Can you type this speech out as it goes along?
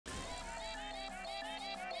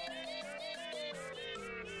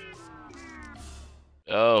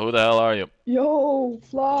Oh, who the hell are you? Yo,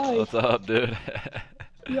 Flyy. What's up, dude?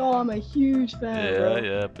 Yo, I'm a huge fan, Yeah, bro.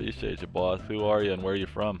 yeah, appreciate you, boss. Who are you and where are you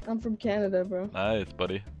from? I'm from Canada, bro. Nice,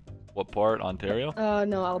 buddy. What part? Ontario?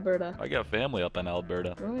 No, Alberta. I got family up in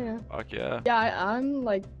Alberta. Oh, yeah. Fuck yeah. Yeah,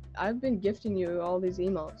 I've been gifting you all these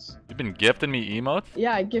emotes. You've been gifting me emotes?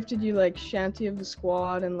 Yeah, I gifted you, like, Shanty of the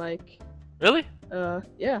Squad and, like, Really?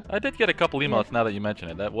 yeah. I did get a couple emotes now that you mention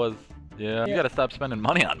it. That was, yeah. You gotta stop spending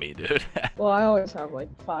money on me, dude. Well, I always have, like,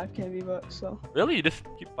 5k V-Bucks, so. Really? You just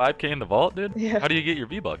keep 5k in the vault, dude? Yeah. How do you get your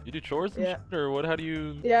V-Bucks? You do chores and Yeah. shit, or what? How do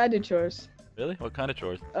you... Yeah, I do chores. Really? What kind of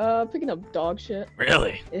chores? Picking up dog shit.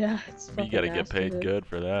 Really? Yeah, it's You fucking gotta get nasty, paid dude. good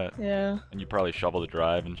for that. Yeah. And you probably shovel the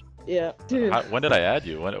drive and... Yeah, dude. When did I add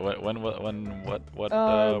you? When, were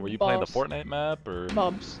you playing the Bubs. Fortnite map, or?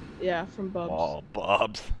 Bubs. Yeah, from Bubs. Oh,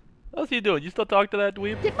 Bubs. What's he doing? You still talk to that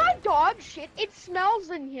dweeb? Did my dog shit? It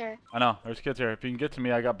smells in here. I know, there's kids here. If you can get to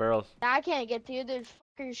me, I got barrels. I can't get to you. There's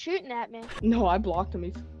fuckers shooting at me. No, I blocked him.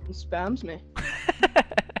 He spams me.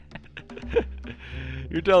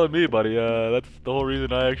 You're telling me, buddy, that's the whole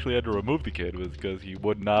reason I actually had to remove the kid, was because he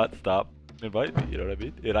would not stop inviting me, you know what I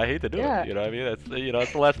mean? And I hate to do Yeah. it, you know what I mean? That's,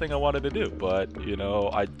 that's the last thing I wanted to do, but,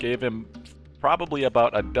 I gave him probably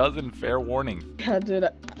about a dozen fair warnings. Yeah, dude,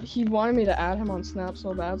 he wanted me to add him on Snap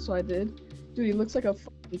so bad, so I did. Dude, he looks like a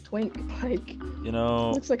fucking twink. Like,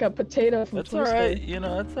 looks like a potato from That's Toy alright,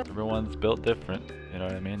 Story. everyone's built different, you know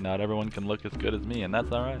what I mean? Not everyone can look as good as me, and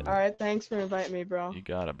that's alright. Alright, thanks for inviting me, bro. You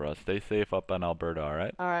got it, bro. Stay safe up in Alberta,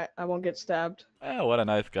 alright? Alright, I won't get stabbed. Yeah, what a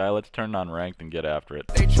nice guy. Let's turn on ranked and get after it.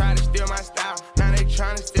 They try to steal my style, now they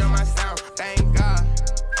trying to steal my sound. Thank God.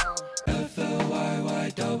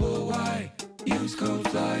 Flyy. Use code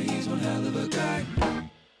Flyy, he's one hell of a guy.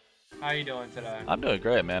 How you doing today? I'm doing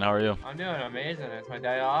great, man. How are you? I'm doing amazing. It's my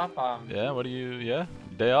day off. Yeah, yeah?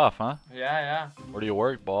 Day off, huh? Yeah. Where do you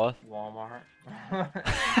work, boss? Walmart.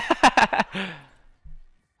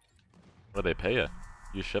 What do they pay you?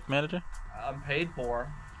 You shift manager? I'm paid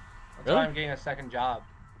for. That's Really? why I'm getting a second job.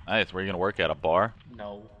 Nice. Where are you gonna work at? A bar?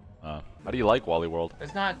 No. How do you like Wally World?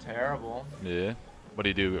 It's not terrible. Yeah. What do?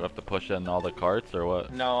 You have to push in all the carts or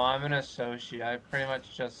what? No, I'm an associate. I pretty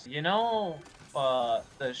much just,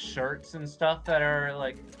 the shirts and stuff that are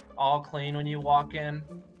like all clean when you walk in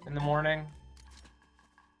the morning.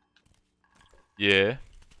 Yeah.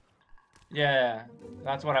 Yeah,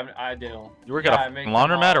 that's what I do. You work Yeah, I at a make them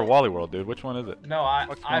laundromat or all- Wally World, dude? Which one is it? No,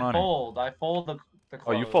 What's going on here? I fold the clothes.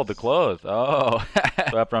 Oh, you fold the clothes. Oh.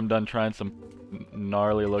 So after I'm done trying some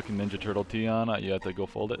gnarly looking Ninja Turtle tee on, you have to go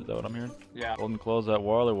fold it? Is that what I'm hearing? Yeah. Folding clothes at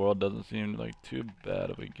Wally World doesn't seem like too bad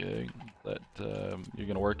of a gig. But you're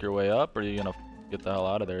gonna work your way up, or are you gonna get the hell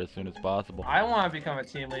out of there as soon as possible? I want to become a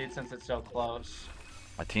team lead since it's so close.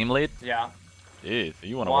 A team lead? Yeah. Jeez, so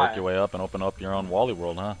you want to Why? work your way up and open up your own Wally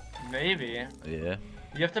World, huh? Maybe. Yeah.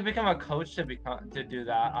 You have to become a coach to do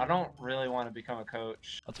that. I don't really want to become a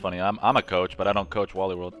coach. That's funny. I'm a coach, but I don't coach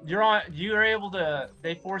Wally World. You're able to.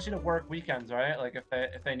 They force you to work weekends, right? Like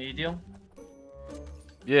if they need you.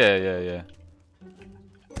 Yeah.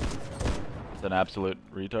 It's an absolute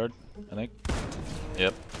retard, I think.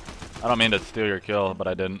 Yep. I don't mean to steal your kill, but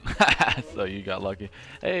I didn't. So you got lucky.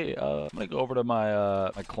 Hey, I'm gonna go over to my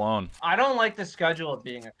my clone. I don't like the schedule of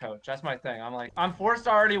being a coach. That's my thing. I'm forced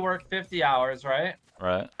to already work 50 hours, right?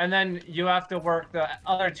 Right. And then you have to work the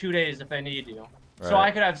other 2 days if they need you. So Right.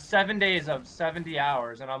 I could have 7 days of 70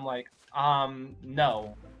 hours, and I'm like,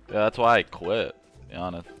 no. Yeah, that's why I quit. To be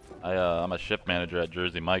honest, I'm a shift manager at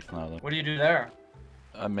Jersey Mike's now. What do you do there?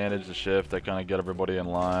 I manage the shift. I kind of get everybody in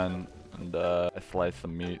line, and I slice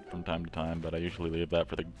some meat from time to time. But I usually leave that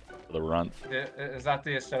for the runts. Is that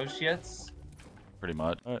the associates? Pretty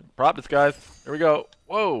much. All right, prop this, guys. Here we go.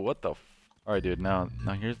 Whoa, what the? All right, dude. Now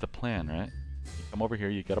here's the plan, right? You come over here.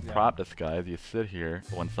 You gotta prop this, guys. You sit here.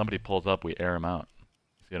 But when somebody pulls up, we air him out.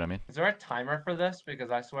 See what I mean? Is there a timer for this?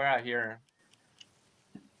 Because I swear I hear.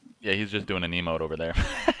 Yeah, he's just doing an emote over there.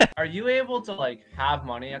 Are you able to like have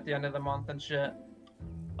money at the end of the month and shit?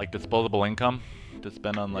 Like disposable income to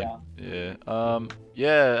spend on like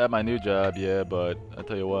yeah, at my new job, yeah, but I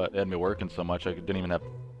tell you what, they had me working so much I didn't even have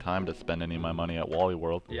time to spend any of my money at Wally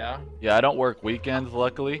World. Yeah. Yeah, I don't work weekends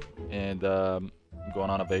luckily, and I'm going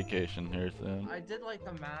on a vacation here soon. I did like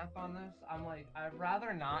the math on this. I'm like, I'd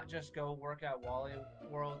rather not just go work at Wally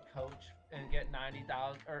World coach and get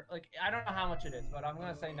 90,000, or like I don't know how much it is, but I'm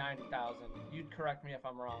gonna say 90,000. You'd correct me if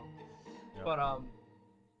I'm wrong. Yeah. But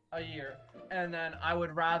a year, and then I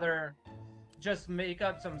would rather just make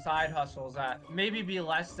up some side hustles that maybe be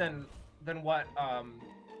less than what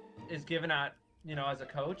is given at as a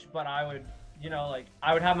coach, but I would like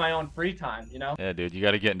I would have my own free time. Yeah, dude, you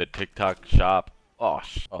got to get into TikTok Shop Oh,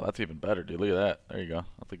 oh, that's even better, dude. Look at that. There you go.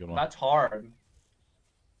 That's a good one. That's hard.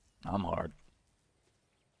 I'm hard.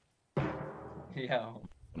 Yo.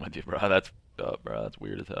 I'm with you, bro. That's up, bro. That's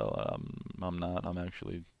weird as hell. I'm not. I'm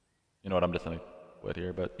actually. You know what? I'm just gonna quit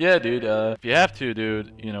here. But yeah, dude. If you have to,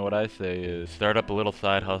 dude, you know what I say is start up a little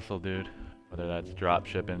side hustle, dude. Whether that's drop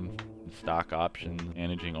shipping, stock options,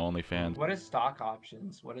 managing OnlyFans. What is stock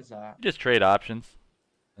options? What is that? You just trade options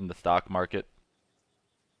in the stock market.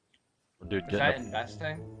 Dude, Is that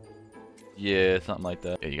investing? Yeah, something like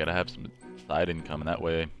that. Yeah, you gotta have some side income, and that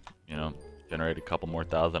way, you know, generate a couple more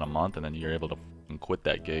thousand a month, and then you're able to quit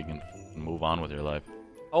that gig and move on with your life.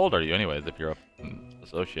 How old are you, anyways? If you're an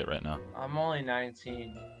associate right now? I'm only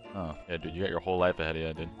 19. Oh, yeah, dude, you got your whole life ahead of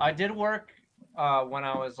you, dude. I did work when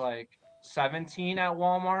I was like 17 at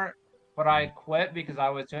Walmart, but I quit because I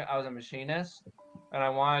was a machinist, and I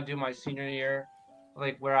wanted to do my senior year,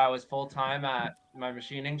 like where I was full time at my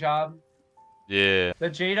machining job. Yeah. The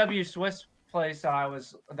JW Swiss place that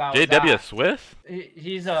was JW Swiss?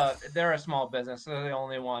 They're a small business. They're the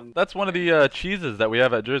only one. That's one of the cheeses that we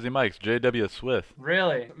have at Jersey Mike's. JW Swiss.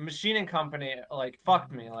 Really? Machining company like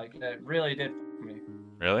fucked me. Like it really did fuck me.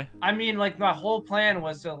 Really? I mean, like my whole plan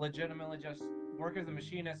was to legitimately just work as a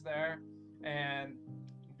machinist there and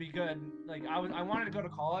be good. Like I wanted to go to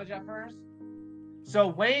college at first. So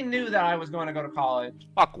Wayne knew that I was going to go to college.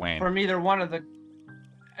 Fuck Wayne. From either one of the,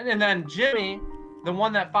 and then Jimmy, the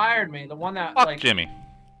one that fired me, the one that Fuck like Jimmy.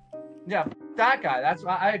 Yeah, that guy.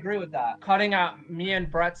 I agree with that. Cutting out me and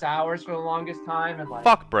Brett's hours for the longest time and like.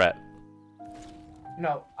 Fuck Brett.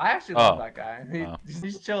 No, I actually love that guy.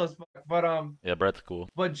 He's chill as fuck. But Yeah, Brett's cool.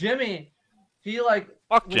 But Jimmy, he like.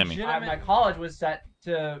 Fuck Jimmy. My college was set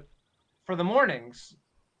for the mornings,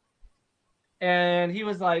 and he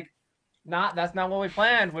was like, that's not what we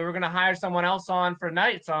planned. We were gonna hire someone else on for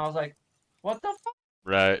nights. So I was like, what the fuck?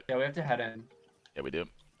 Right. Yeah, we have to head in. Yeah, we do.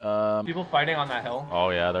 People fighting on that hill. Oh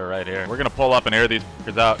yeah, they're right here. We're gonna pull up and air these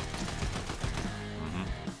fuckers out.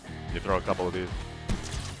 You throw a couple of these.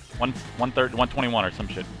 121 or some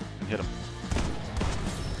shit. And hit him.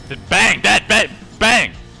 Bang!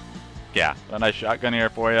 Bang! Yeah. A nice shotgun here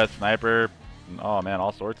for you. Sniper. Oh man,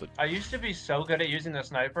 all sorts of. I used to be so good at using the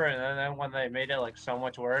sniper, and then when they made it like so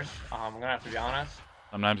much worse, I'm gonna have to be honest.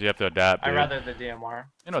 Sometimes you have to adapt. Dude. I'd rather the DMR.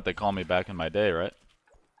 You know what they call me back in my day, right?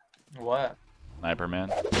 What? Sniper man.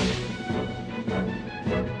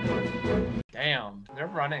 Damn, they're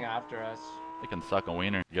running after us. They can suck a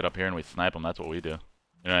wiener. Get up here and we snipe them. That's what we do. You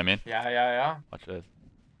know what I mean? Yeah. Watch this.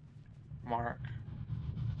 Mark.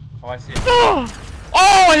 Oh, I see it. Oh!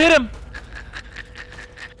 I hit him!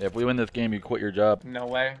 If we win this game, you quit your job. No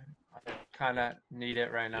way. I kind of need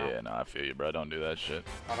it right now. Yeah, no, I feel you, bro. Don't do that shit.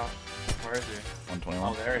 I don't. Where is he? 121.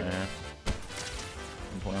 Oh, there he is.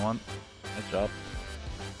 121. Nice job.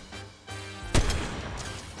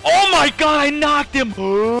 Oh my god, I knocked him!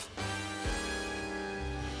 70,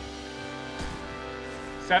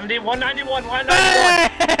 191,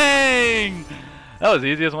 191! Bang! That was the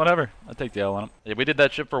easiest one ever. I'll take the L on him. Yeah, we did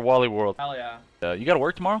that shit for Wally World. Hell yeah. You gotta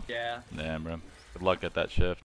work tomorrow? Yeah. Damn, bro. Good luck at that shift.